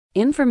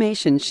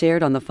Information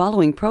shared on the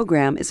following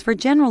program is for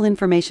general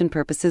information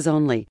purposes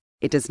only.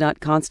 It does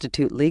not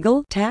constitute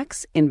legal,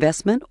 tax,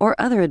 investment, or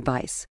other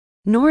advice,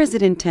 nor is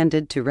it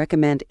intended to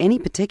recommend any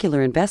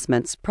particular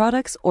investments,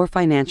 products, or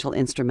financial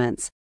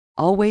instruments.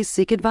 Always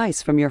seek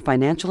advice from your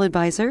financial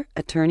advisor,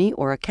 attorney,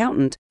 or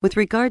accountant with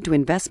regard to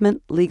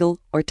investment, legal,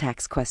 or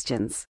tax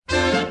questions.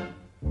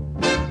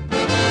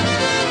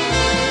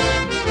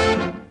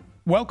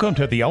 Welcome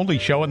to the only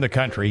show in the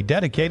country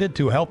dedicated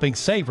to helping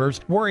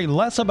savers worry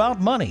less about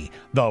money,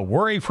 the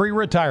Worry-Free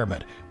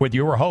Retirement, with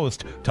your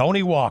host,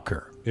 Tony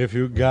Walker. If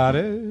you got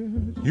it,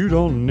 you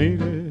don't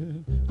need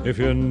it. If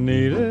you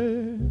need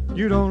it,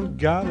 you don't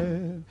got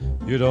it.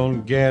 You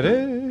don't get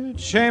it,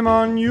 shame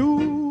on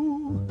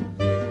you.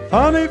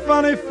 Funny,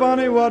 funny,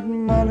 funny what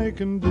money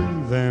can do.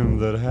 Them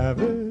that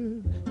have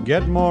it,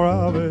 get more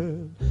of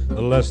it.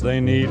 The less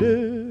they need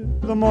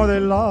it, the more they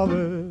love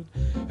it.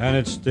 And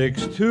it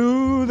sticks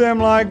to them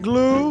like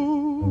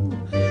glue.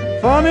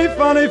 Funny,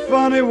 funny,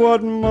 funny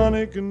what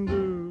money can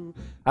do.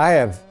 I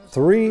have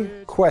 3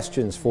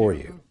 questions for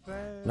you.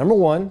 Number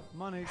 1,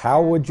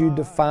 how would you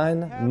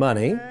define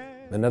money?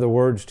 In other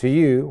words, to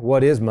you,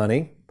 what is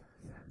money?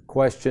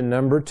 Question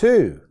number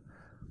 2,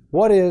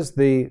 what is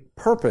the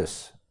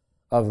purpose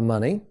of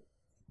money?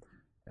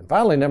 And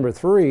finally, number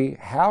 3,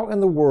 how in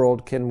the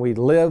world can we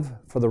live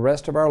for the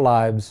rest of our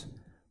lives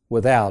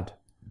without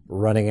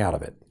running out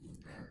of it?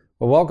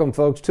 Well, welcome,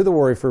 folks, to the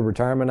Worry-Free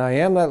Retirement. I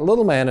am that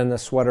little man in the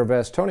sweater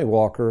vest, Tony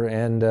Walker,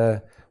 and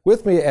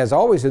with me, as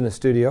always, in the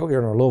studio here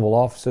in our Louisville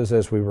offices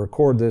as we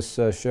record this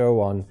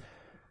show on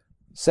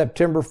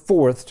September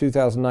 4th,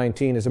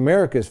 2019, is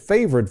America's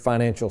favorite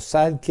financial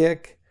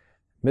sidekick,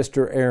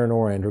 Mr. Aaron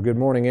Orander. Good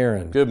morning,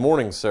 Aaron. Good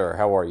morning, sir.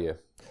 How are you?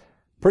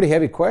 Pretty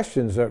heavy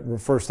questions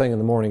first thing in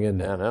the morning,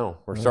 isn't it? I know.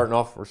 We're starting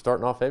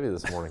off heavy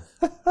this morning.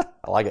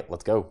 I like it.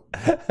 Let's go.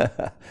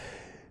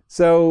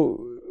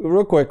 So,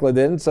 real quickly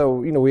then,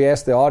 we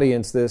asked the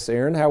audience this,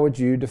 Aaron, how would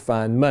you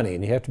define money?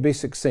 And you have to be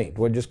succinct.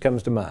 What just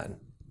comes to mind?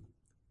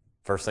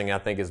 First thing I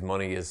think is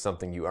money is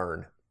something you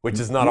earn, which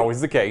is not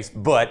always the case,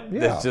 but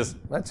that's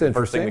the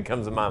first thing that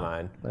comes to my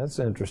mind. That's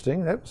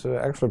interesting. That's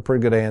actually a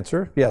pretty good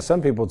answer. Yeah,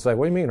 some people would say,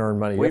 what do you mean earn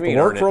money? You have to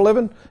work for a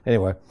living?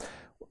 Anyway.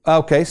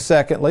 Okay,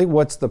 secondly,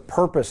 what's the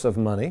purpose of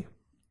money?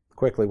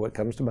 Quickly, what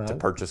comes to mind? To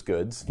purchase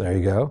goods. There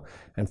you go.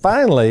 And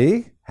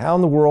finally, how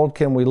in the world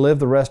can we live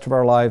the rest of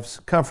our lives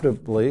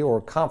comfortably or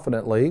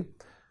confidently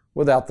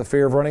without the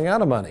fear of running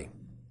out of money?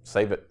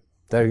 Save it.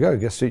 There you go. I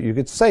guess you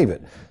could save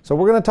it. So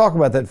we're going to talk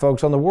about that,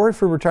 folks. On the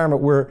Worry-Free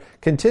Retirement, we're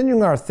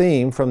continuing our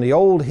theme from the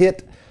old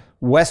hit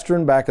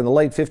Western back in the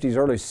late 50s,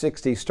 early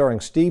 60s, starring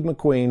Steve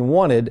McQueen,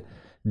 Wanted,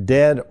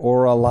 Dead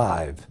or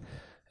Alive.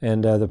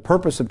 And the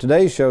purpose of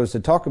today's show is to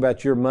talk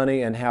about your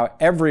money and how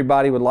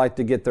everybody would like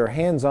to get their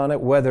hands on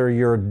it, whether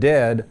you're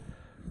dead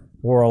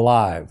or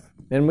alive.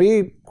 And we,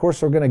 of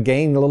course, are going to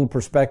gain a little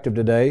perspective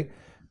today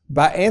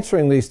by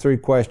answering these 3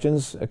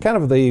 questions, kind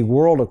of the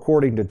world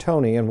according to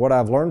Tony and what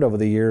I've learned over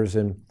the years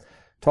in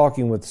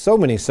talking with so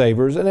many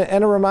savers.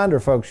 And a reminder,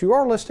 folks, you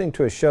are listening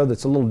to a show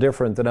that's a little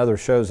different than other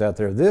shows out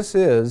there. This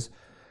is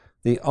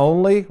the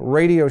only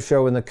radio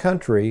show in the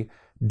country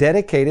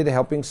dedicated to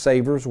helping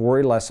savers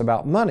worry less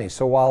about money.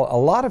 So while a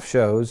lot of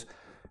shows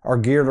are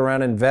geared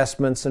around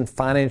investments and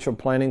financial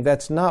planning,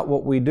 that's not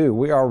what we do.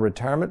 We are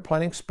retirement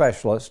planning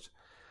specialists.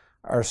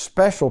 Our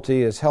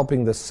specialty is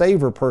helping the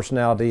saver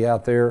personality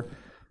out there.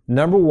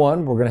 Number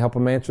 1, we're going to help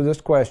them answer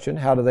this question.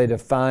 How do they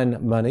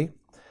define money?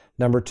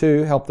 Number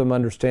 2, help them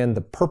understand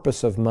the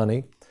purpose of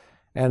money.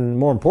 And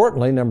more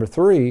importantly, number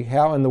 3,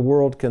 how in the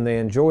world can they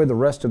enjoy the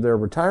rest of their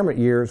retirement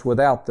years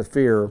without the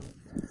fear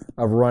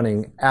of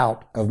running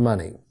out of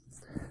money?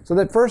 So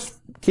that first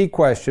key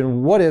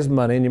question, what is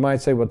money? And you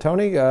might say, well,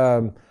 Tony,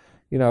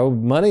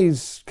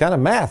 money's kind of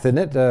math,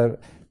 isn't it?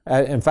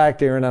 In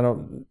fact, Aaron,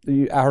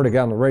 I heard a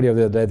guy on the radio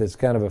the other day that's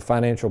kind of a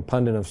financial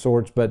pundit of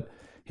sorts, but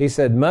he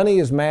said, money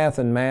is math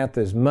and math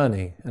is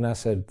money. And I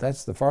said,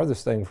 that's the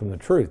farthest thing from the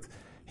truth.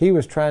 He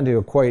was trying to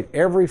equate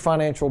every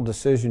financial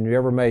decision you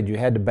ever made, you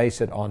had to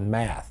base it on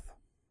math.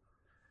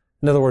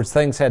 In other words,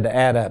 things had to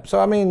add up. So,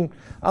 on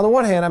the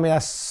one hand, I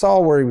saw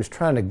where he was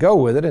trying to go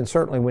with it, and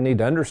certainly we need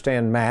to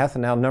understand math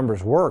and how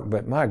numbers work.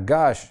 But my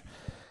gosh,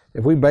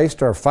 if we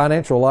based our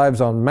financial lives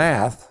on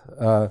math,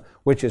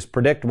 which is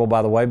predictable,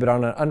 by the way, but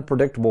on an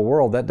unpredictable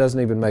world, that doesn't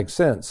even make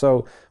sense.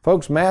 So,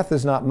 folks, math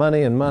is not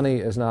money, and money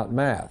is not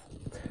math.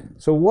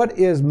 So what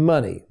is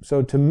money?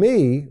 So to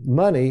me,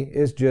 money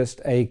is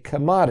just a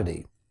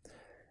commodity.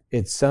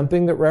 It's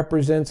something that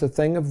represents a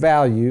thing of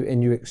value,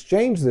 and you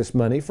exchange this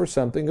money for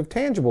something of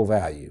tangible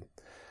value.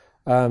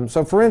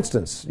 So for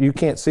instance, you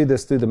can't see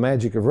this through the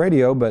magic of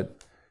radio,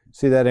 but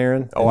see that,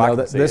 Aaron? Oh, I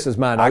can see this it. is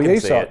mine. I can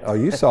see it. Oh,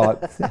 you saw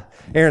it.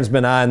 Aaron's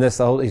been eyeing this.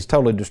 He's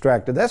totally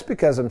distracted. That's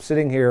because I'm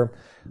sitting here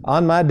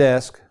on my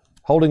desk,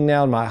 holding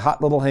now in my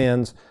hot little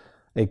hands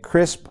a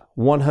crisp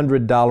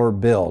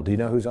 $100 bill. Do you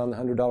know who's on the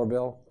 $100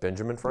 bill?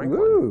 Benjamin Franklin.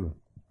 Woo.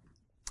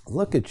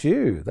 Look at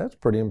you. That's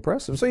pretty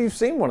impressive. So you've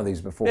seen one of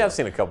these before. Yeah, I've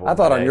seen a couple. I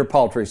thought on your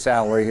paltry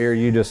salary here,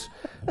 you just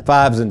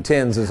 5s and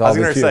 10s is all. I was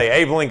going to say,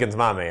 Abe Lincoln's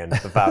my man, the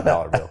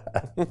 $5 bill.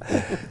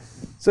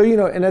 So,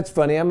 and that's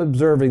funny. I'm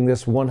observing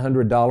this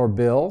 $100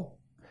 bill.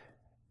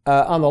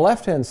 On the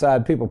left-hand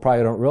side, people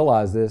probably don't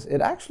realize this.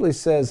 It actually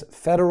says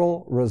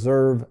Federal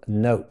Reserve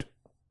Note.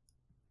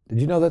 Did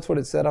you know that's what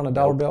it said on a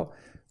dollar bill?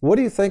 What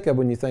do you think of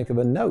when you think of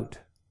a note?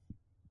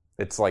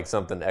 It's like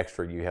something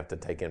extra you have to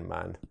take in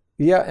mind.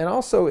 Yeah, and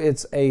also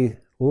it's a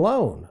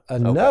loan. A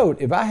note,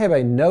 if I have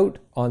a note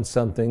on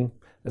something,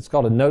 it's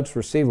called a notes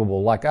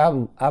receivable. Like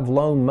I've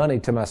loaned money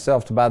to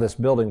myself to buy this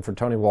building for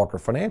Tony Walker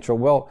Financial.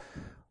 Well,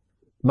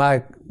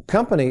 my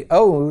company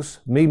owes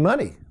me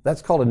money.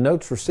 That's called a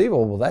notes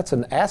receivable. That's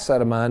an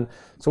asset of mine.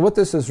 So what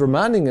this is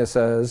reminding us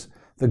is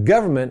the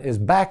government is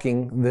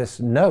backing this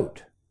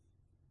note.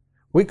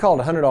 We call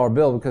it a $100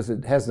 bill because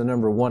it has the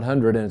number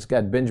 100 and it's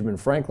got Benjamin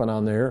Franklin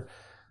on there.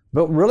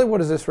 But really, what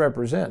does this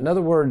represent? In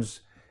other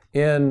words,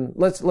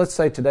 let's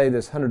say today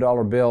this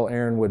 $100 bill,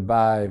 Aaron would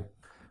buy,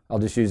 I'll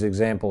just use the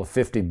example of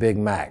 50 Big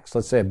Macs.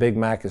 Let's say a Big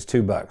Mac is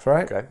 $2,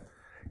 right? Okay.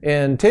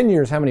 In 10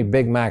 years, how many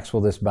Big Macs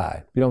will this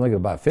buy? You don't think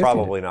it'll buy 50?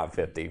 Probably not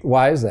 50.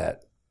 Why is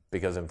that?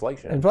 Because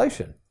inflation.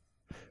 Inflation.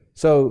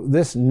 So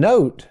this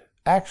note,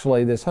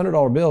 actually, this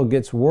 $100 bill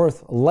gets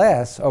worth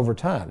less over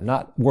time,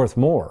 not worth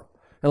more.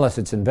 Unless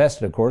it's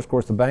invested, of course. Of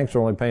course, the banks are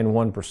only paying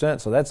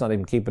 1%, so that's not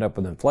even keeping up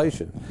with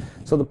inflation.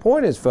 So the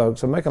point is,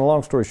 folks, I'm making a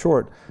long story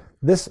short,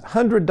 this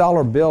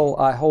 $100 bill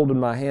I hold in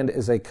my hand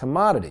is a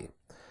commodity.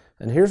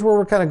 And here's where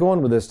we're kind of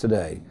going with this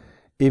today.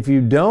 If you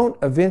don't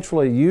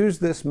eventually use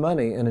this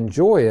money and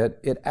enjoy it,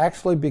 it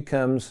actually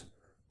becomes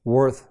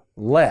worth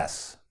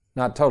less.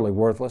 Not totally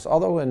worthless,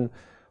 although in,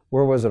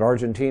 where was it,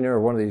 Argentina or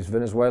one of these,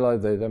 Venezuela,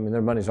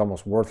 their money's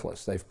almost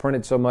worthless. They've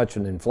printed so much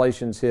and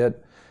inflation's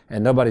hit,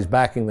 and nobody's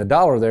backing the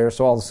dollar there,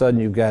 so all of a sudden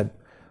you've got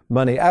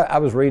money. I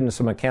was reading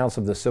some accounts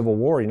of the Civil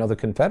War. The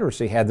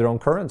Confederacy had their own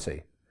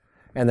currency,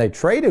 and they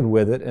traded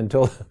with it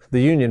until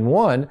the Union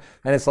won,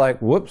 and it's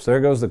like, whoops,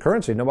 there goes the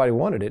currency. Nobody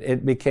wanted it.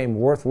 It became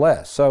worth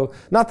less. So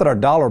not that our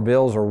dollar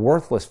bills are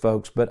worthless,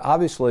 folks, but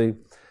obviously,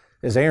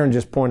 as Aaron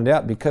just pointed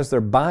out, because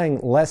they're buying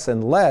less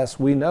and less,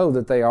 we know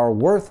that they are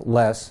worth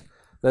less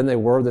than they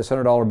were this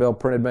 $100 bill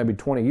printed maybe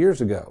 20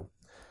 years ago.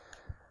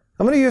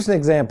 I'm going to use an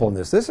example in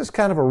this. This is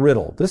kind of a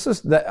riddle.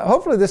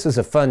 Hopefully this is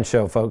a fun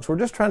show, folks. We're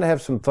just trying to have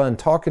some fun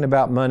talking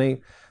about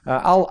money.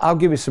 I'll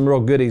give you some real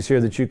goodies here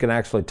that you can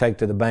actually take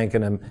to the bank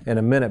in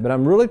a minute, but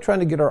I'm really trying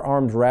to get our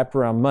arms wrapped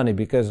around money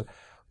because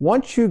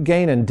once you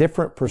gain a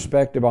different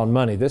perspective on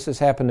money, this has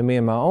happened to me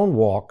in my own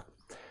walk,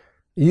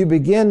 you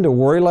begin to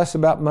worry less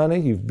about money.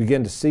 You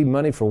begin to see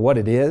money for what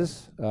it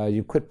is.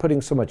 You quit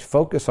putting so much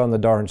focus on the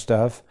darn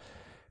stuff.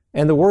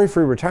 And the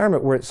worry-free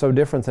retirement, where it's so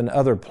different than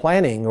other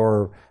planning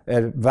or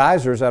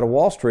advisors out of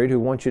Wall Street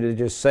who want you to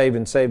just save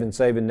and save and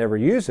save and never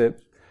use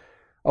it.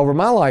 Over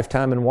my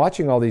lifetime and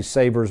watching all these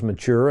savers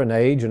mature and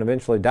age and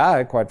eventually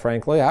die, quite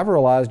frankly, I've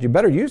realized you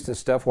better use this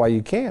stuff while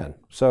you can.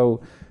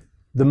 So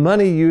the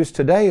money used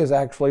today is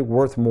actually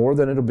worth more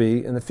than it'll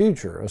be in the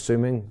future,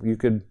 assuming you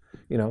could,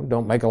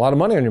 don't make a lot of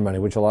money on your money,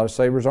 which a lot of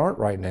savers aren't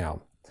right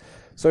now.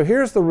 So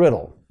here's the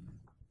riddle.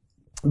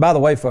 By the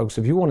way, folks,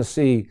 if you want to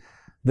see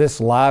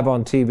this live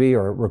on TV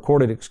or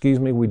recorded,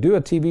 we do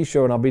a TV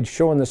show, and I'll be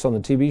showing this on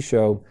the TV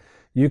show.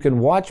 You can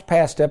watch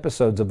past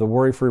episodes of the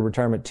Worry-Free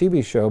Retirement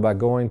TV show by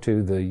going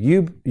to the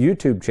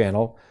YouTube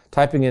channel,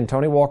 typing in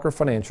Tony Walker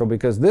Financial,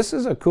 because this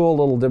is a cool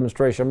little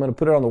demonstration. I'm going to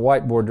put it on the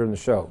whiteboard during the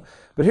show.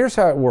 But here's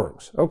how it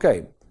works.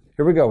 Okay,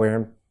 here we go,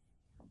 Aaron.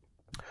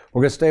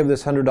 We're going to stay with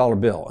this $100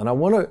 bill, and I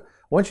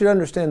want you to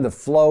understand the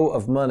flow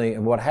of money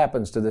and what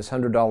happens to this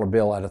 $100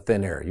 bill out of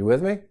thin air. You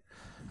with me?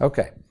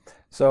 Okay.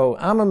 So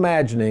I'm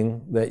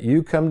imagining that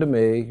you come to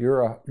me,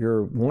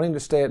 you're wanting to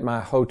stay at my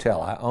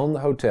hotel. I own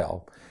the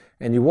hotel.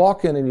 And you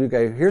walk in and you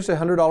go, here's a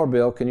 $100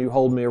 bill. Can you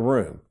hold me a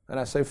room? And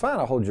I say, fine,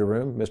 I'll hold your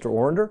room, Mr.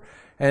 Orender.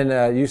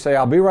 And you say,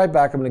 I'll be right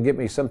back. I'm going to get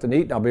me something to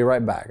eat and I'll be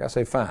right back. I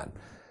say, fine.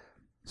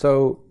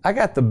 So I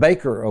got the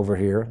baker over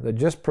here that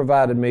just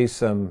provided me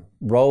some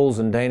rolls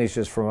and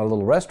danishes from a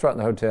little restaurant in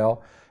the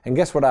hotel. And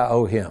guess what I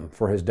owe him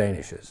for his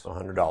danishes?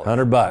 $100.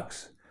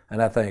 $100.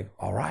 And I think,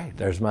 all right,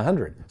 there's my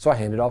 100. So I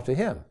hand it off to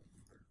him.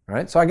 All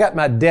right, so I got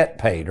my debt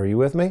paid. Are you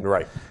with me?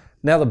 Right.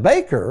 Now the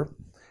baker,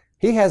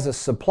 he has a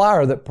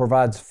supplier that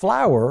provides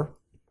flour.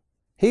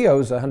 He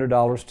owes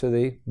 $100 to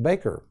the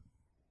baker.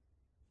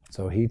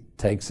 So he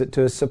takes it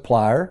to his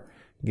supplier,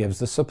 gives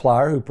the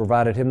supplier who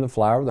provided him the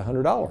flour the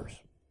 $100.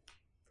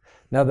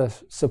 Now the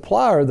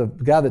supplier, the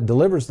guy that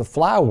delivers the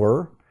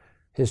flour,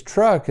 his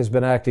truck has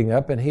been acting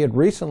up, and he had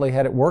recently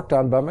had it worked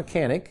on by a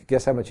mechanic.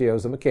 Guess how much he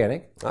owes the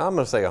mechanic? I'm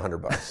going to say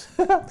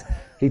 $100.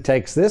 He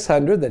takes this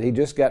 100 that he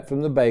just got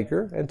from the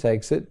baker and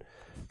takes it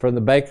from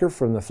the baker,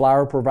 from the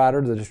flour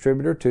provider, the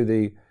distributor, to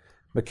the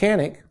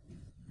mechanic.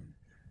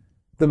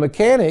 The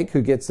mechanic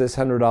who gets this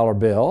 $100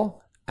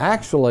 bill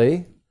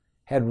actually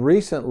had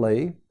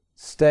recently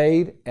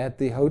stayed at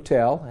the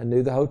hotel and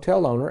knew the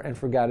hotel owner and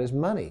forgot his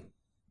money.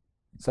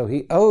 So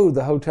he owed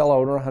the hotel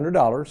owner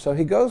 $100. So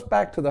he goes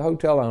back to the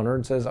hotel owner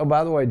and says, oh,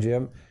 by the way,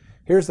 Jim,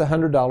 here's the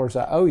 $100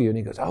 I owe you. And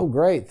he goes, oh,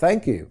 great,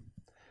 thank you.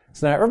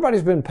 So now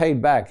everybody's been paid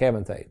back,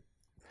 haven't they?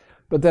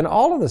 But then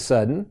all of a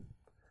sudden,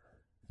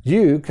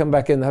 you come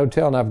back in the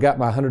hotel and I've got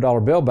my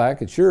 $100 bill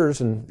back. It's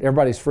yours and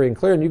everybody's free and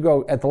clear. And you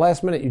go at the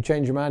last minute, you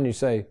change your mind and you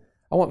say,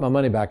 I want my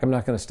money back. I'm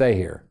not going to stay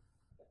here.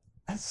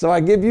 So I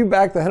give you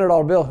back the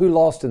 $100 bill. Who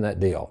lost in that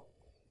deal?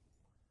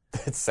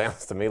 It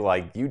sounds to me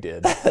like you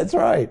did. That's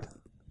right.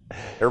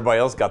 Everybody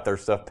else got their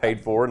stuff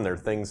paid for and their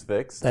things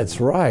fixed.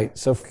 That's right.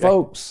 So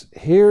folks,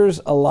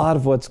 here's a lot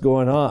of what's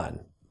going on.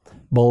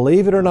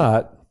 Believe it or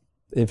not,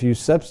 if you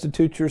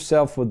substitute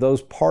yourself with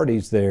those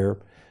parties there,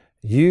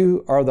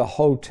 you are the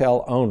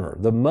hotel owner.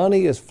 The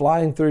money is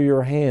flying through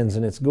your hands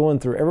and it's going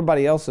through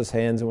everybody else's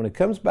hands. And when it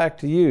comes back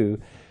to you,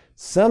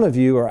 some of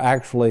you are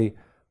actually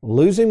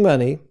losing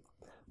money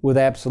with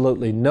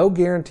absolutely no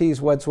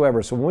guarantees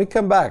whatsoever. So when we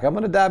come back, I'm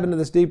going to dive into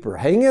this deeper.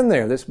 Hang in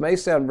there. This may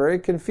sound very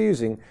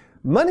confusing.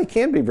 Money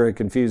can be very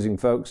confusing,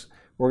 folks.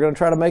 We're going to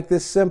try to make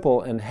this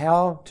simple and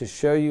how to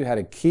show you how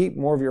to keep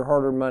more of your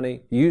hard-earned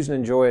money, use and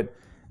enjoy it,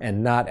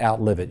 and not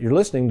outlive it. You're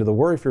listening to The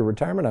Worry-Free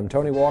Retirement. I'm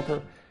Tony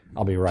Walker.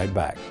 I'll be right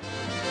back.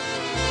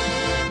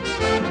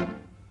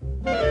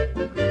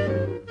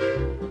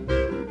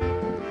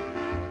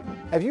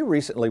 Have you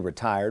recently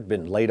retired,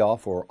 been laid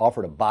off, or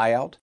offered a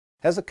buyout?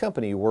 Has a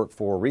company you work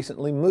for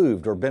recently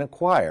moved or been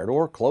acquired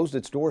or closed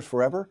its doors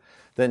forever?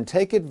 Then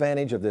take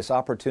advantage of this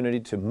opportunity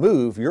to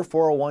move your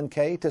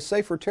 401k to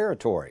safer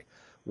territory.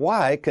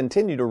 Why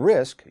continue to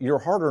risk your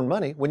hard-earned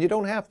money when you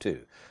don't have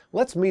to?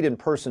 Let's meet in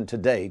person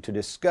today to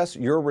discuss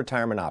your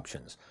retirement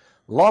options.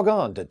 Log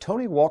on to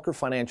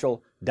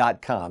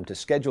TonyWalkerFinancial.com to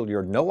schedule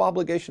your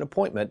no-obligation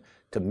appointment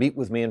to meet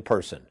with me in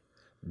person.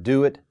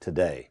 Do it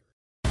today.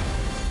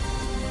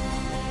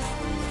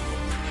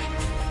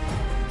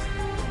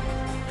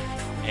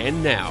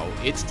 And now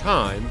it's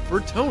time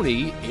for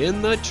Tony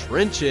in the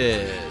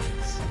Trenches.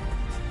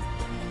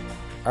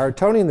 Our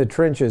Tony in the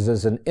Trenches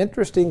is an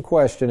interesting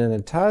question, and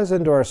it ties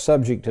into our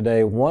subject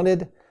today,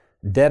 wanted,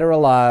 dead or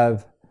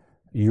alive,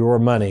 your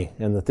money.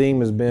 And the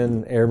theme has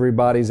been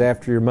everybody's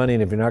after your money,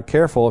 and if you're not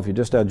careful, if you're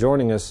just now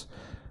joining us,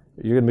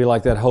 you're going to be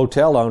like that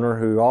hotel owner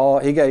who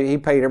he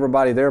paid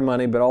everybody their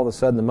money, but all of a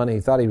sudden the money he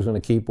thought he was going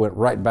to keep went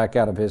right back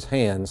out of his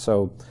hands.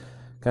 So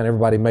kind of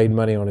everybody made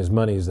money on his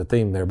money is the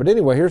theme there. But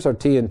anyway, here's our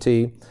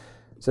TNT. It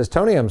says,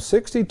 Tony, I'm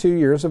 62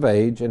 years of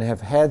age and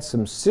have had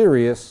some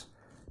serious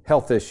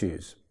health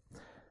issues.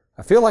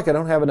 I feel like I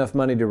don't have enough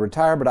money to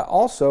retire, but I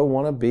also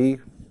want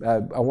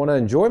to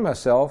enjoy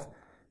myself.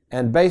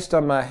 And based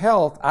on my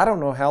health, I don't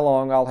know how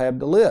long I'll have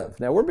to live.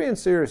 Now, we're being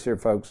serious here,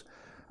 folks.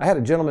 I had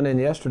a gentleman in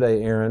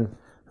yesterday, Aaron,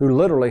 who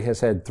literally has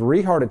had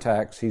 3 heart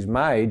attacks. He's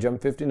my age, I'm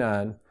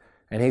 59.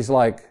 And he's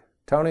like,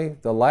 Tony,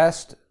 the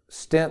last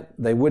stent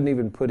they wouldn't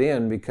even put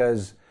in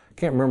because, I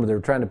can't remember, they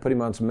were trying to put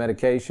him on some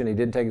medication. He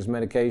didn't take his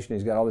medication.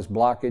 He's got all this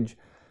blockage.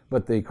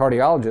 But the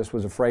cardiologist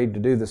was afraid to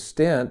do the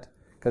stent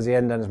because he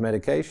hadn't done his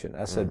medication.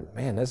 I said,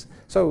 man,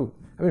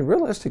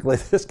 realistically,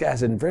 this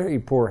guy's in very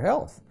poor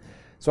health.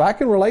 So I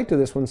can relate to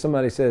this when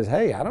somebody says,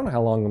 hey, I don't know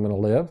how long I'm going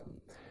to live.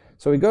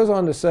 So he goes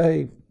on to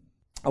say,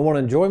 I want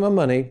to enjoy my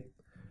money.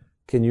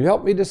 Can you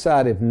help me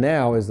decide if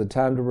now is the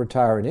time to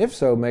retire? And if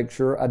so, make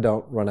sure I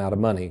don't run out of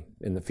money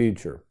in the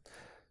future.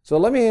 So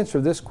let me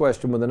answer this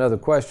question with another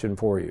question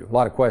for you. A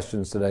lot of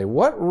questions today.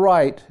 What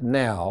right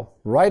now,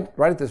 right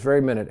at this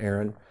very minute,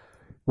 Aaron,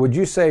 would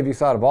you say if you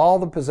thought of all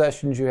the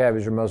possessions you have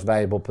as your most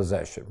valuable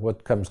possession?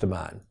 What comes to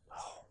mind?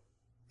 Oh,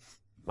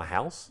 my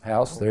house?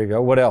 House, there you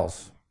go. What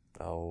else?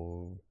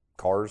 Oh,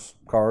 cars.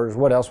 Cars.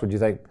 What else would you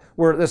think?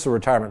 This is a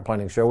retirement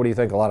planning show. What do you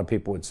think a lot of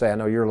people would say? I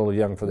know you're a little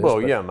young for this.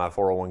 Well, yeah, my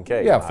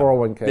 401k. Yeah,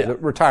 401k. Yeah. The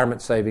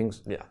retirement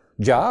savings. Yeah.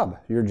 Job.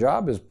 Your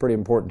job is pretty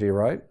important to you,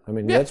 right? I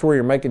mean, that's where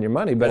you're making your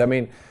money. But I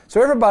mean,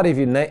 so everybody's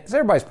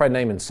probably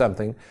naming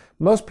something.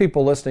 Most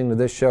people listening to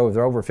this show, if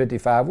they're over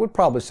 55, would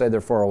probably say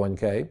their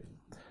 401k.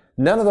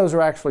 None of those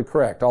are actually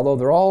correct. Although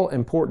they're all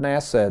important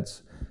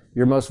assets,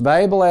 your most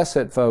valuable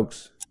asset,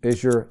 folks,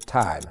 is your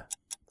time.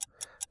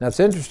 Now, it's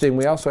interesting.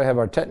 We also have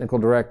our technical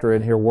director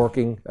in here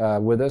working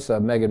with us,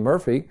 Megan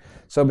Murphy.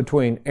 So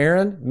between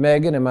Aaron,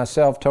 Megan, and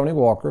myself, Tony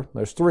Walker,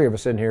 there's 3 of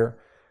us in here.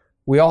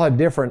 We all have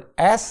different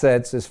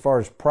assets as far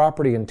as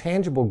property and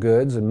tangible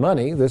goods and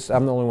money. I'm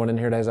the only one in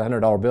here that has a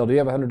 $100 bill. Do you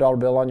have a $100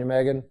 bill on you,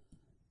 Megan? In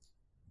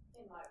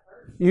my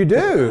purse. You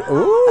do?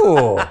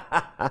 Ooh.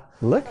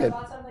 Look at. I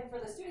bought something for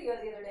the studio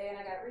the other day and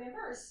I got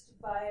reimbursed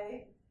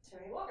by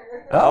Tony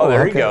Walker. Oh,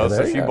 there you okay, go.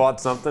 there So you she go.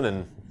 bought something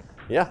and,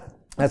 yeah.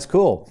 That's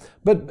cool.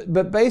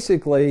 But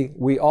basically,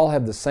 we all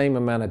have the same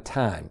amount of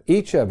time.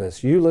 Each of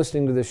us, you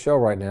listening to this show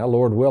right now,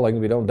 Lord willing,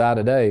 if we don't die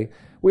today,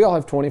 we all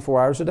have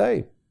 24 hours a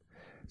day.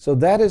 So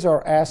that is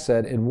our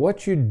asset, and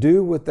what you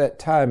do with that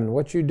time and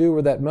what you do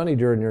with that money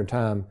during your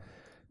time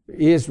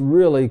is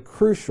really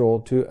crucial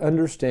to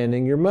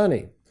understanding your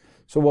money.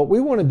 So what we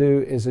want to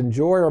do is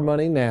enjoy our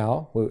money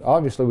now.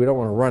 Obviously, we don't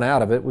want to run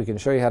out of it. We can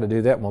show you how to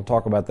do that, and we'll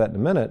talk about that in a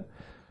minute.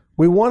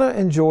 We want to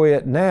enjoy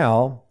it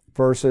now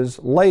versus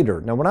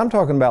later. Now, when I'm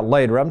talking about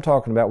later, I'm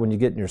talking about when you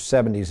get in your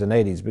 70s and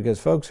 80s, because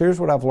folks, here's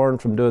what I've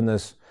learned from doing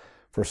this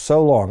for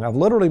so long. I've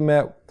literally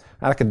met,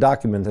 I could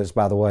document this,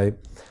 by the way,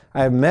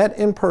 I have met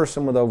in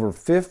person with over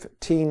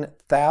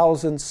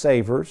 15,000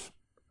 savers.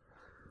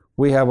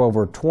 We have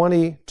over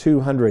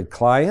 2,200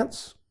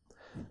 clients.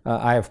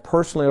 I have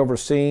personally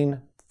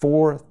overseen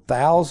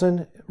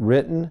 4,000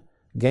 written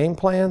game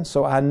plans,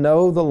 so I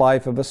know the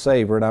life of a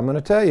saver, and I'm going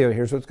to tell you,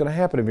 here's what's going to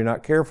happen if you're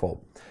not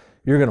careful.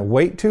 You're going to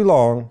wait too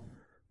long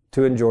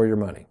to enjoy your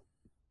money.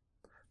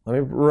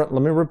 Let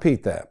me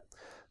repeat that.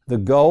 The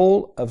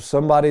goal of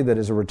somebody that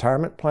is a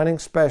retirement planning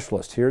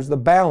specialist, here's the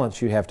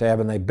balance you have to have,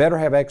 and they better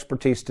have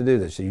expertise to do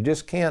this. So you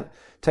just can't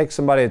take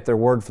somebody at their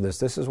word for this.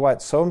 This is why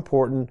it's so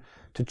important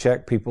to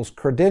check people's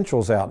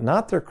credentials out.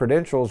 Not their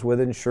credentials with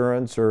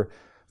insurance or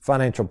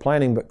financial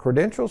planning, but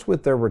credentials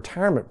with their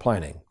retirement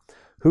planning.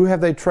 Who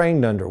have they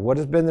trained under? What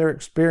has been their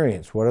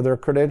experience? What are their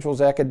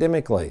credentials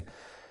academically?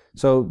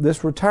 So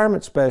this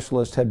retirement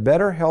specialist had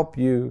better help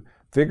you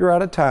figure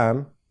out a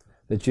time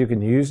that you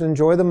can use and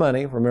enjoy the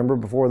money. Remember,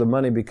 before the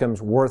money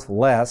becomes worth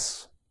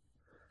less.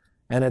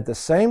 And at the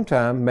same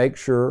time, make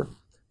sure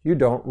you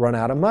don't run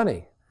out of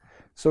money.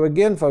 So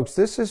again, folks,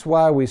 this is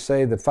why we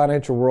say the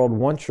financial world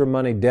wants your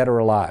money dead or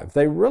alive.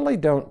 They really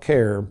don't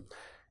care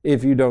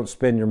if you don't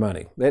spend your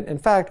money. In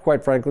fact,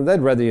 quite frankly,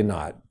 they'd rather you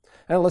not.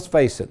 And let's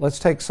face it, let's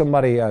take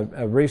somebody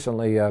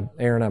recently,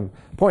 Aaron, I'm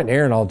pointing to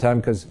Aaron all the time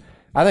because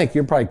I think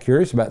you're probably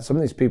curious about some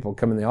of these people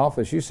come in the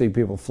office. You see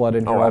people flood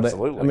in here all day.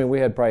 Absolutely. I mean, we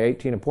had probably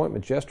 18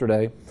 appointments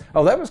yesterday.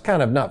 Oh, that was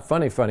kind of not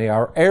funny.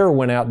 Our air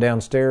went out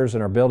downstairs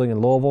in our building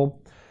in Louisville.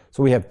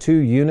 So we have 2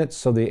 units,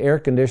 so the air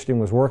conditioning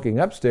was working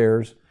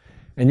upstairs.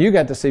 And you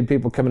got to see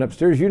people coming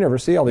upstairs. You never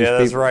see all these people. Yeah,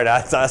 that's right.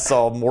 I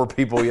saw more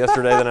people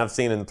yesterday than I've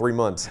seen in 3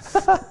 months.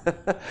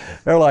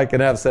 They're like,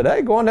 and I've said,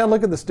 hey, go on down and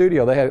look at the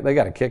studio. They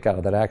got a kick out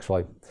of that,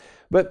 actually.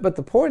 But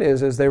the point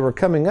is they were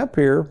coming up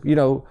here,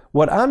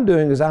 what I'm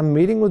doing is I'm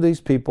meeting with these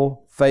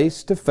people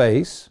face to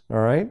face, all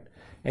right,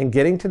 and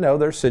getting to know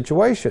their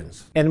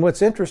situations. And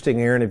what's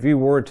interesting, Aaron, if you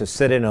were to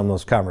sit in on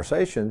those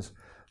conversations,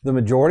 the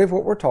majority of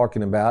what we're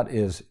talking about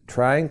is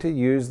trying to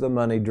use the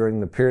money during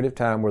the period of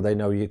time where they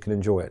know you can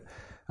enjoy it.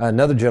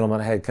 Another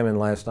gentleman I had come in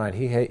last night,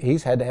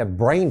 he's had to have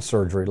brain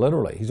surgery,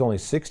 literally. He's only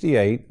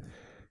 68.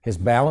 His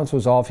balance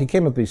was off. He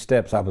came up these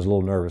steps. I was a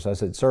little nervous. I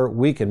said, sir,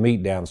 we can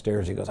meet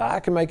downstairs. He goes, I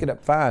can make it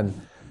up fine.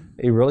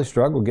 He really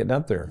struggled getting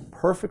up there.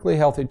 Perfectly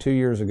healthy 2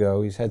 years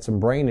ago. He's had some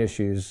brain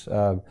issues.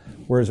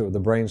 Where is it with the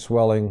brain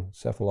swelling,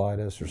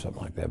 encephalitis or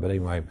something like that. But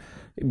anyway,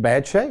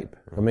 bad shape.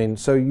 I mean,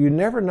 so you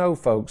never know,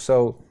 folks.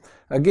 So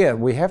again,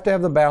 we have to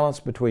have the balance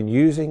between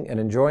using and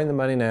enjoying the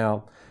money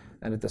now.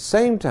 And at the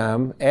same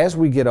time, as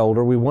we get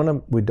older, we want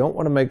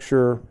to make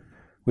sure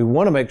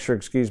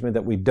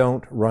that we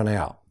don't run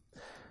out.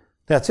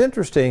 Now, it's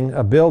interesting,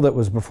 a bill that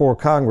was before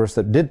Congress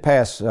that did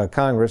pass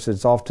Congress,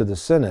 it's off to the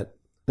Senate.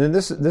 And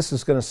this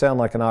is going to sound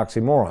like an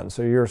oxymoron.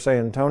 So you're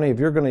saying, Tony, if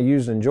you're going to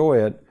use and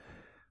enjoy it,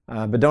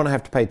 but don't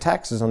have to pay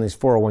taxes on these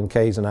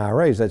 401ks and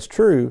IRAs, that's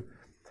true.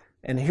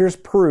 And here's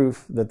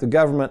proof that the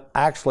government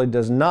actually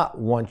does not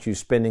want you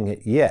spending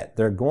it yet.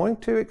 They're going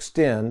to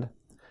extend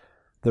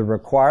the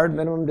required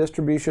minimum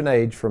distribution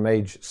age from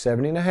age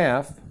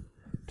 70.5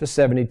 to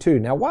 72.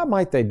 Now, why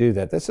might they do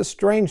that? That's a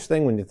strange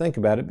thing when you think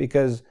about it,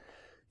 because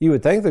you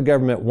would think the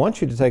government wants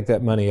you to take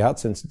that money out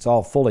since it's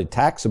all fully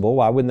taxable.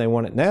 Why wouldn't they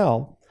want it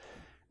now?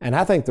 And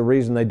I think the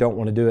reason they don't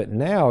want to do it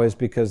now is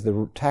because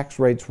the tax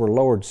rates were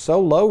lowered so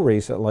low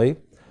recently.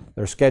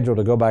 They're scheduled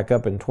to go back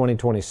up in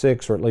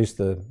 2026, or at least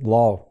the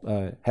law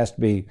has to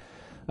be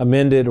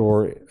amended,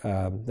 or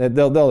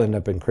they'll end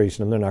up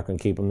increasing them. They're not going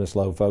to keep them this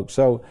low, folks.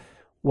 So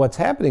what's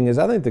happening is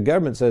I think the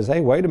government says,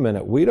 hey, wait a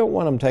minute, we don't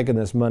want them taking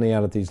this money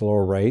out at these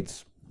lower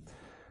rates.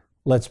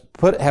 Let's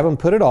have them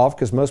put it off,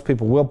 because most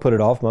people will put it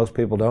off. Most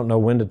people don't know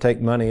when to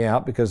take money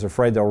out because they're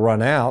afraid they'll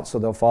run out, so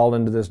they'll fall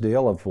into this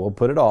deal of we'll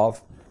put it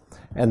off.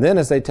 And then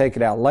as they take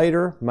it out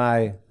later,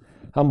 my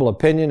humble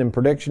opinion and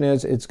prediction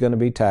is it's going to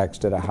be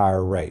taxed at a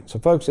higher rate. So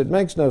folks, it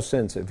makes no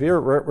sense. If you're,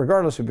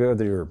 regardless of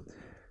whether you're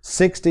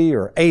 60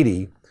 or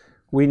 80,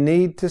 we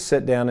need to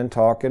sit down and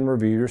talk and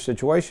review your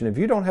situation. If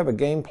you don't have a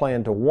game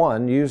plan to,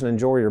 1, use and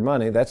enjoy your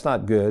money, that's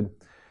not good.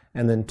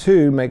 And then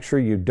 2, make sure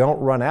you don't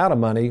run out of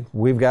money.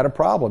 We've got a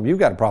problem. You've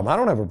got a problem. I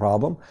don't have a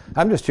problem.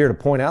 I'm just here to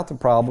point out the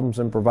problems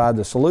and provide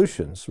the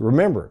solutions.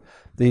 Remember,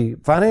 the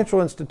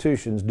financial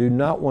institutions do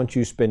not want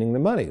you spending the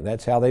money.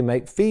 That's how they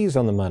make fees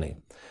on the money.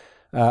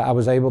 I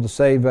was able to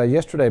save,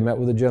 yesterday I met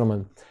with a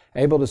gentleman,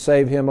 able to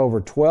save him over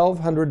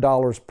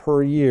 $1,200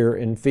 per year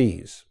in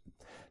fees.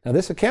 Now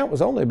this account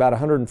was only about a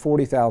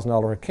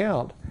 $140,000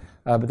 account,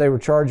 but they were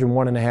charging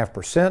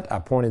 1.5%. I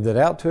pointed that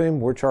out to him.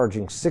 We're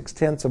charging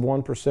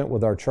 0.6%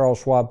 with our Charles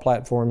Schwab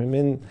platform. I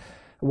mean,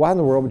 why in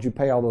the world would you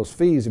pay all those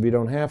fees if you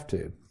don't have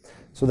to?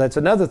 So that's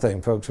another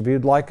thing, folks. If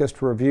you'd like us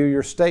to review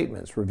your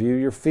statements, review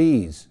your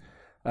fees,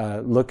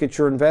 look at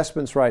your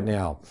investments right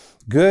now.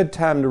 Good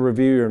time to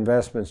review your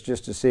investments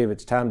just to see if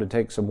it's time to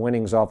take some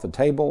winnings off the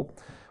table.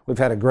 We've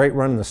had a great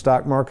run in the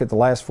stock market the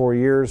last 4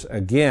 years.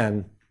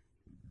 Again,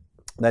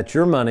 that's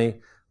your money.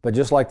 But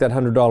just like that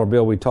 $100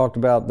 bill we talked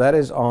about, that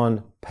is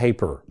on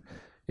paper.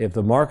 If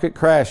the market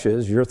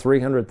crashes, your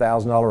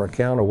 $300,000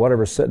 account or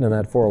whatever's sitting in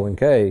that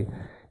 401k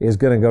is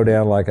going to go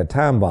down like a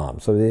time bomb.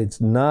 So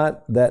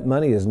that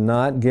money is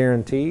not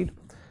guaranteed.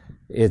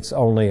 It's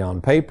only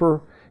on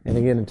paper. And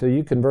again, until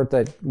you convert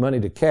that money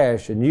to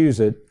cash and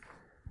use it,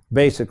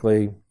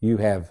 basically you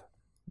have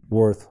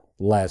worth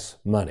less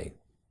money.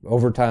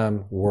 Over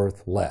time,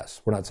 worth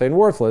less. We're not saying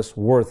worthless,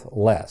 worth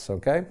less,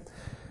 okay?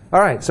 All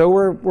right, so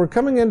we're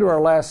coming into our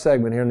last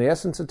segment here in the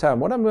essence of time.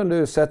 What I'm going to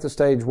do is set the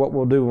stage, what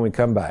we'll do when we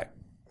come back.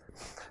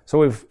 So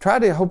we've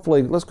tried to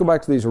hopefully, let's go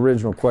back to these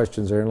original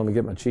questions there, and let me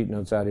get my cheat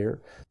notes out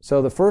here.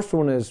 So the first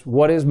one is,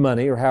 what is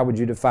money, or how would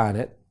you define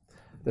it?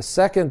 The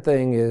second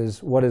thing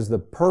is, what is the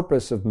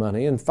purpose of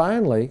money? And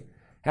finally,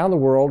 how in the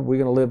world are we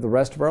going to live the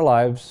rest of our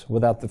lives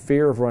without the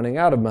fear of running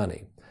out of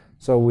money?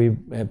 So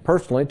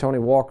personally, Tony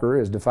Walker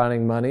is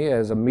defining money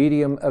as a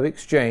medium of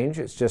exchange.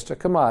 It's just a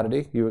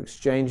commodity. You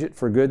exchange it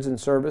for goods and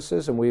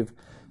services, and we've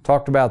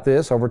talked about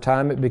this. Over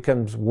time, it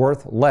becomes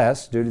worth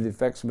less due to the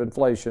effects of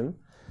inflation.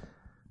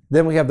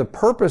 Then we have the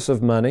purpose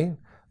of money.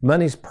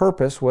 Money's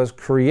purpose was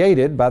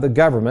created by the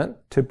government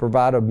to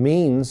provide a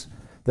means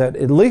that,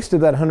 at least of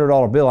that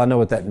 $100 bill, I know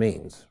what that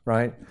means,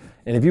 right?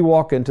 And if you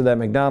walk into that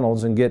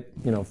McDonald's and get,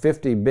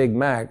 50 Big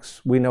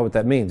Macs, we know what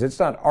that means. It's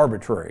not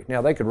arbitrary.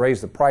 Now, they could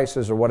raise the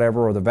prices or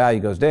whatever, or the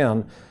value goes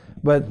down,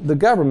 but the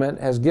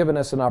government has given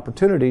us an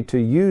opportunity to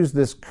use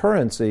this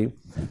currency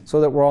so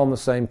that we're all on the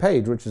same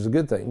page, which is a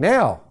good thing.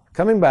 Now,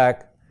 coming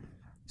back,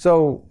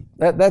 so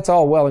that's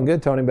all well and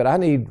good, Tony, but I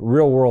need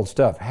real world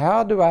stuff.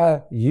 How do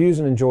I use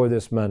and enjoy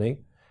this money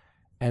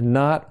and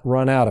not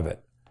run out of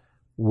it?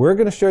 We're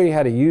going to show you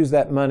how to use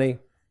that money,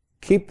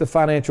 keep the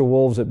financial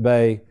wolves at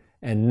bay,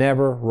 and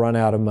never run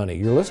out of money.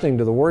 You're listening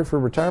to The Worry-Free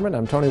Retirement.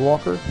 I'm Tony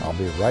Walker. I'll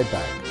be right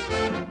back.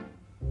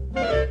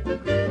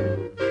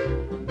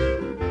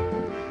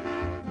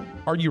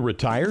 Are you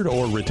retired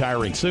or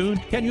retiring soon?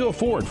 Can you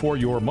afford for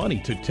your money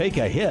to take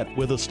a hit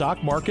with the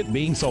stock market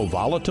being so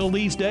volatile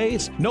these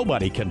days?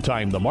 Nobody can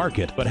time the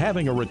market, but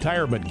having a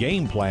retirement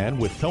game plan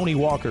with Tony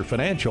Walker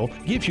Financial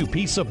gives you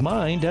peace of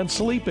mind and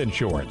sleep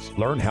insurance.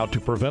 Learn how to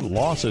prevent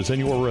losses in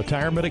your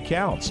retirement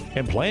accounts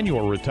and plan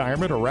your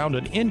retirement around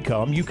an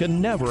income you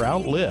can never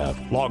outlive.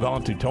 Log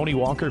on to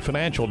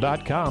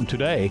TonyWalkerFinancial.com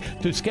today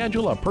to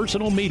schedule a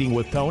personal meeting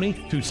with Tony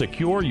to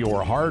secure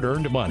your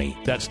hard-earned money.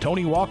 That's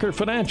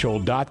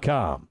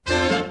TonyWalkerFinancial.com.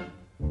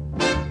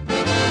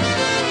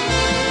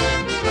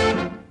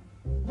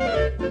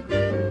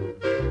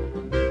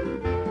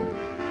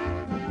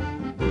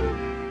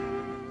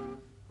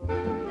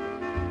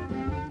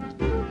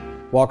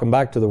 Welcome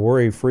back to the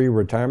Worry-Free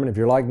Retirement. If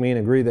you're like me and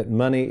agree that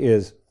money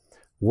is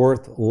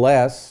worth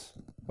less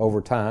over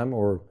time,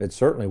 or it's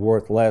certainly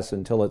worth less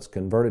until it's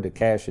converted to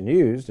cash and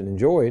used and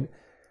enjoyed.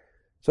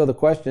 So the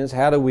question is,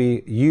 how do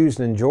we use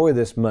and enjoy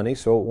this money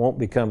so it won't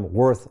become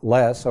worth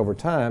less over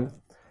time,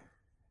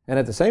 and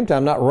at the same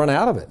time not run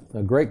out of it?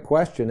 A great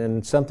question,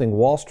 and something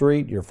Wall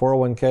Street, your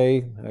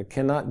 401k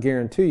cannot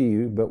guarantee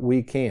you, but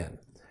we can.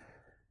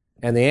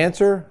 And the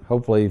answer,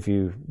 hopefully if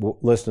you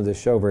listen to this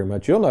show very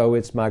much, you'll know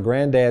it's my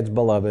granddad's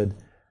beloved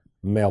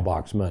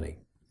mailbox money.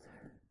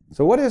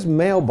 So what is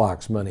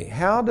mailbox money?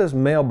 How does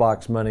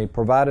mailbox money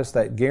provide us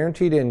that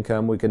guaranteed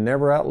income we can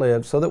never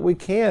outlive so that we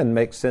can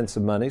make sense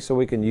of money so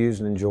we can use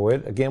and enjoy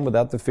it, again,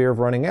 without the fear of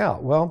running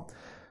out? Well,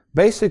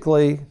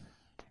 basically,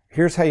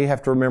 here's how you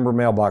have to remember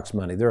mailbox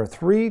money. There are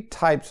three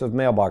types of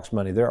mailbox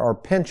money. There are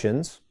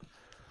pensions.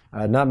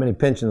 Not many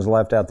pensions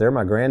left out there.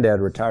 My granddad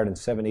retired in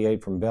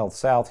 78 from Bell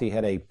South. He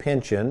had a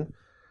pension.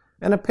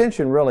 And a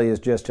pension really is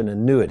just an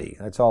annuity.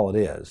 That's all it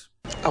is.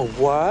 A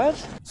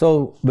what?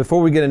 So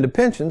before we get into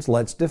pensions,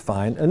 let's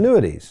define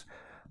annuities.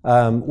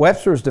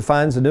 Webster's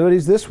defines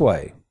annuities this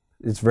way.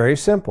 It's very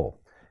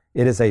simple.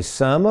 It is a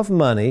sum of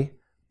money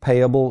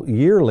payable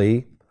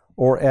yearly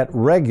or at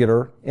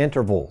regular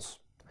intervals.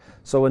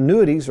 So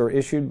annuities are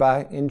issued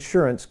by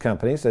insurance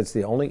companies. That's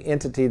the only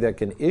entity that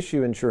can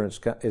issue insurance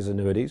is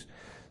annuities.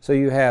 So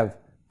you have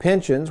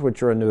pensions,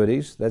 which are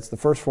annuities. That's the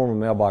first form of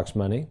mailbox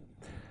money.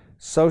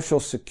 Social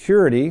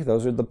Security,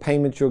 those are the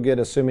payments you'll get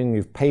assuming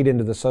you've paid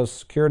into the Social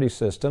Security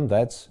system.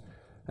 That's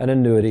an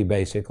annuity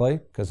basically,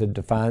 because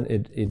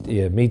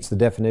it meets the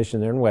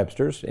definition there in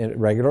Webster's, in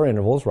regular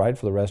intervals, right,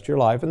 for the rest of your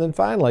life. And then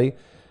finally,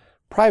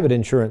 private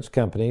insurance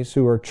companies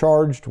who are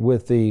charged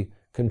with the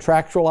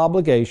contractual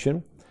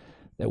obligation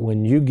that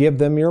when you give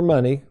them your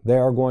money, they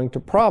are going to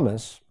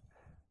promise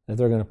that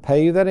they're going to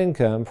pay you that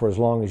income for as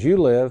long as you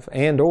live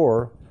and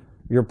or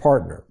your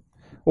partner,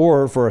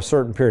 or for a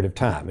certain period of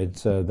time.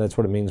 That's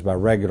what it means by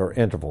regular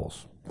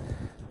intervals.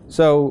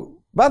 So,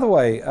 by the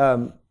way,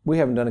 we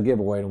haven't done a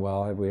giveaway in a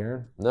while, have we,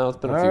 Aaron? No, it's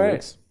been a few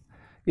weeks.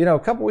 You know, a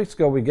couple weeks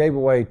ago, we gave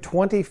away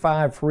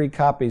 25 free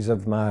copies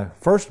of my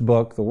first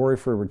book, The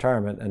Worry-Free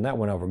Retirement, and that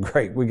went over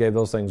great. We gave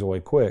those things away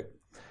quick.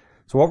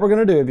 So what we're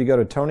going to do, if you go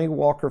to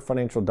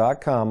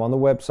TonyWalkerFinancial.com on the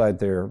website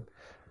there,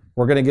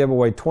 we're going to give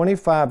away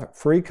 25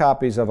 free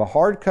copies of a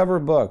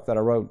hardcover book that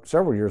I wrote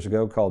several years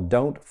ago called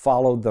Don't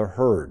Follow the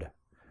Herd.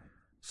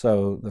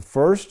 So the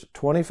first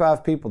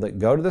 25 people that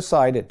go to the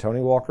site at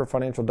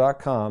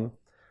TonyWalkerFinancial.com,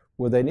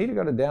 will they need to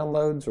go to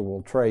downloads, or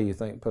will Trey, you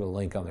think, put a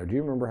link on there? Do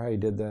you remember how you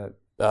did that?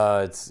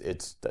 It's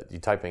you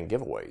type in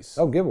giveaways.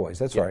 Oh, giveaways,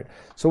 that's right.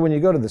 So when you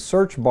go to the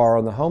search bar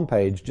on the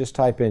homepage, just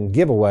type in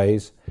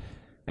giveaways,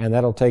 and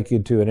that'll take you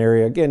to an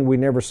area. Again, we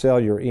never sell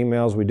your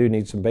emails. We do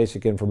need some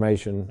basic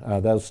information.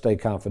 Those stay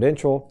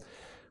confidential.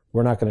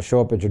 We're not going to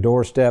show up at your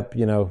doorstep,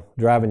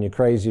 driving you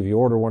crazy if you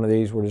order one of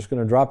these. We're just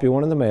going to drop you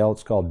one in the mail.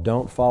 It's called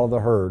Don't Follow the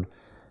Herd.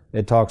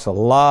 It talks a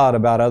lot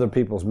about other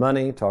people's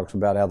money, talks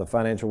about how the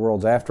financial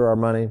world's after our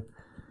money.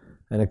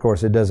 And of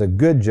course, it does a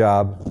good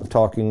job of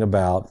talking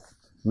about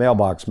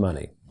mailbox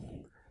money.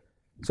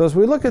 So as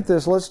we look at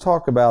this, let's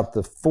talk about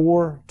the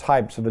 4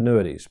 types of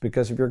annuities.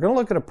 Because if you're going to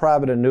look at a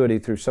private annuity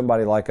through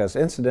somebody like us,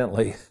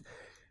 incidentally,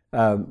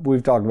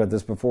 we've talked about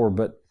this before,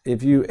 but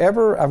if you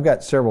ever, I've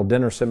got several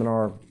dinner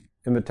seminar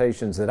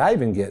invitations that I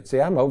even get.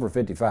 See, I'm over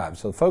 55.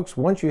 So folks,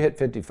 once you hit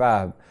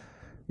 55,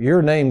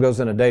 your name goes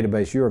in a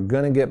database. You are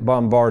going to get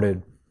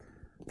bombarded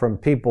from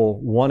people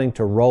wanting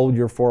to roll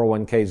your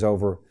 401ks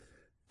over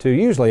to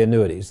usually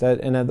annuities.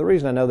 And the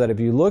reason I know that, if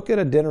you look at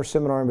a dinner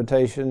seminar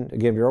invitation,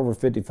 again, if you're over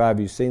 55,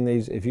 you've seen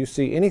these. If you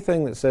see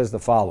anything that says the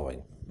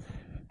following: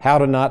 how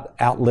to not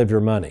outlive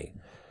your money,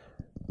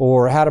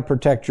 or how to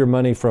protect your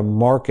money from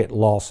market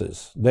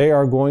losses, they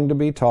are going to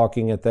be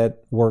talking at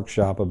that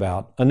workshop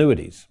about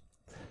annuities.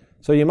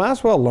 So you might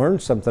as well learn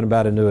something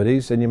about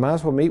annuities, and you might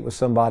as well meet with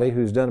somebody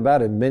who's done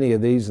about as many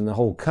of these in the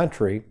whole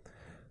country.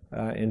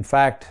 In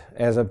fact,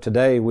 as of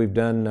today, we've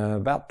done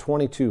about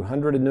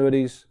 2,200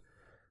 annuities,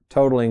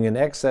 totaling in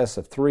excess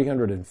of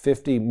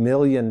 $350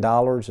 million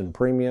in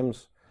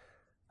premiums.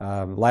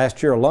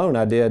 Last year alone,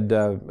 I did,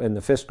 in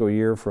the fiscal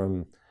year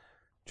from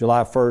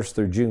July 1st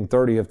through June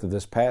 30th of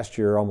this past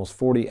year, almost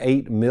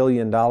 $48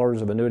 million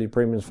of annuity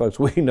premiums. Folks,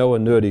 we know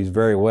annuities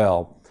very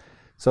well.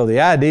 So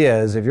the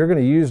idea is, if you're going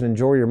to use and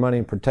enjoy your money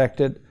and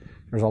protect it,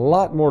 there's a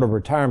lot more to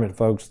retirement,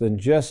 folks, than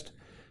just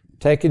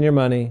taking your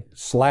money,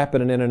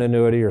 slapping it in an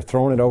annuity, or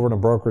throwing it over in a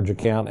brokerage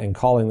account and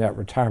calling that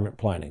retirement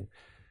planning.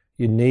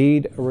 You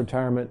need a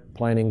retirement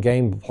planning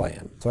game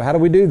plan. So how do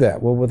we do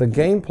that? Well, with a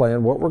game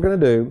plan, what we're going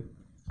to do,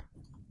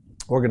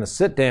 we're going to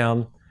sit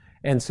down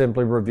and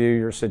simply review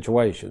your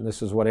situation.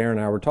 This is what Aaron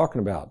and I were talking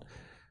about.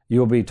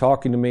 You'll be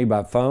talking to me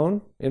by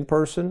phone, in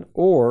person,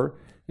 or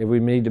if we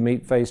need to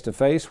meet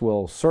face-to-face,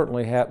 we'll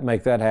certainly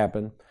make that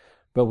happen.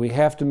 But we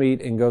have to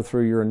meet and go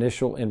through your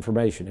initial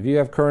information. If you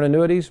have current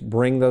annuities,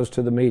 bring those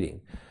to the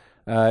meeting.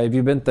 If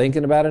you've been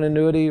thinking about an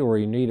annuity or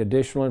you need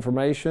additional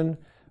information,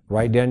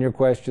 write down your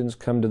questions,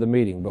 come to the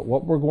meeting. But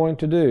what we're going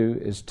to do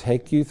is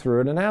take you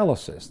through an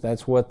analysis.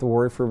 That's what the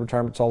Worry Free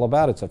Retirement's all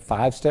about. It's a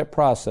 5-step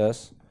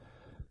process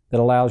that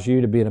allows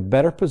you to be in a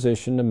better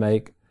position to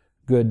make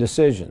good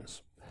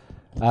decisions.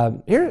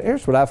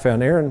 Here's what I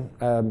found, Aaron.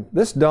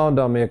 This dawned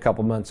on me a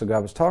couple months ago. I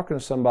was talking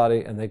to somebody,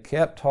 and they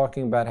kept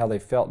talking about how they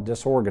felt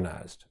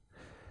disorganized.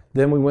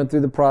 Then we went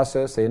through the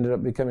process. They ended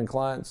up becoming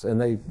clients, and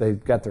they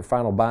got their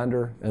final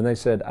binder, and they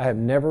said, I have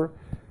never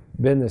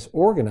been this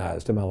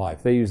organized in my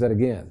life. They used that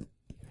again.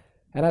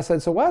 And I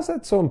said, so why is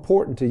that so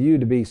important to you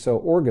to be so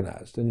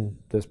organized? And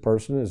this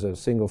person, is a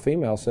single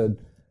female, said,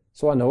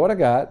 so I know what I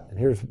got, and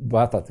here's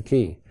what I thought the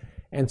key.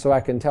 And so I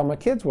can tell my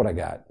kids what I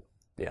got.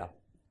 Yeah.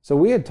 So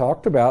we had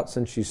talked about,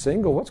 since she's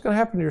single, what's going to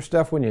happen to your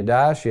stuff when you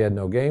die? She had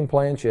no game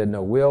plan. She had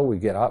no will. We're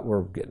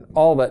getting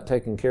all that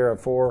taken care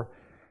of for her.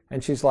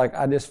 And she's like,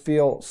 I just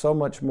feel so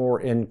much more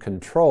in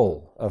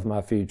control of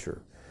my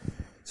future.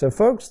 So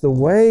folks, the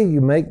way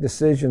you make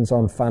decisions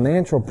on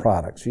financial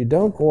products, you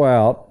don't go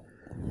out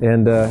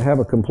and have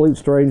a complete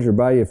stranger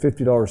buy you a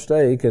 $50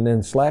 steak and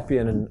then slap you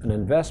in an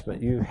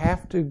investment. You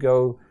have to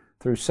go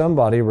through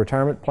somebody, a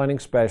retirement planning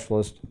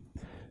specialist,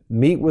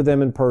 meet with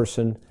them in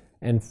person,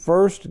 and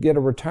first get a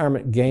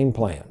retirement game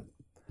plan.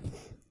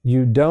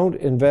 You don't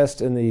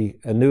invest in the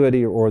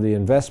annuity or the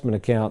investment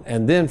account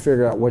and then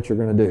figure out what you're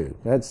going to do.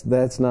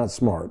 That's not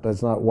smart.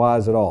 That's not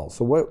wise at all.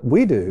 So what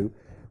we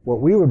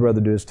would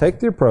rather do is take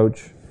the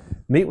approach,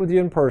 meet with you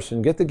in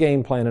person, get the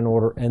game plan in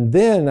order, and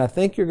then I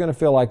think you're going to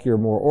feel like you're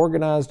more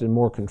organized and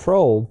more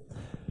controlled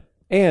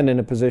and in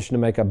a position to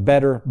make a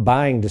better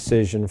buying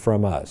decision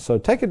from us. So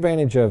take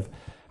advantage of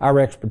our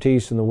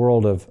expertise in the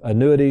world of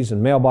annuities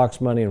and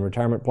mailbox money and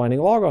retirement planning.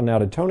 Log on now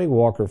to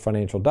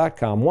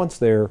TonyWalkerFinancial.com. Once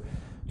there,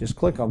 just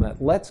click on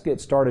that Let's Get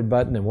Started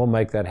button, and we'll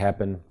make that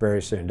happen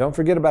very soon. Don't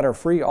forget about our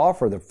free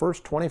offer. The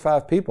first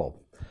 25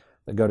 people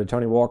that go to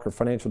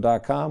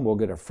TonyWalkerFinancial.com will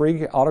get a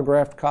free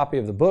autographed copy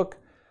of the book,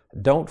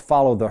 Don't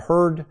Follow the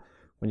Herd.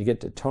 When you get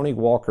to Tony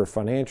Walker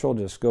Financial,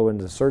 just go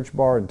into the search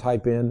bar and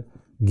type in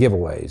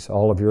giveaways.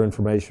 All of your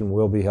information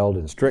will be held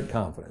in strict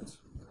confidence.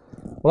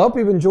 Well, I hope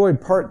you've enjoyed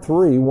part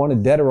 3,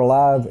 Wanted Dead or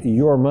Alive,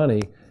 Your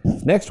Money.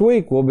 Next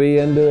week, we'll be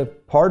into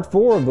part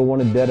 4 of the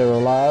Wanted Dead or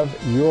Alive,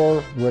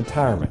 Your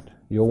Retirement.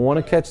 You'll want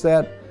to catch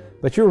that.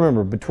 But you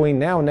remember, between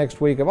now and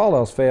next week, if all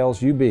else fails,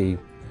 you be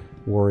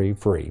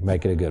worry-free.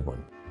 Make it a good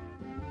one.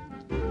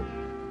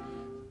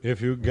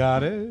 If you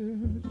got it,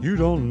 you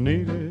don't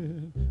need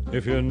it.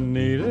 If you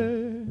need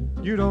it,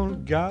 you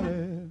don't got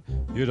it.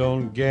 You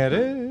don't get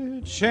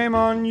it, shame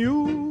on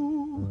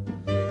you.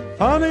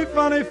 Funny,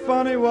 funny,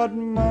 funny what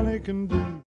money can do.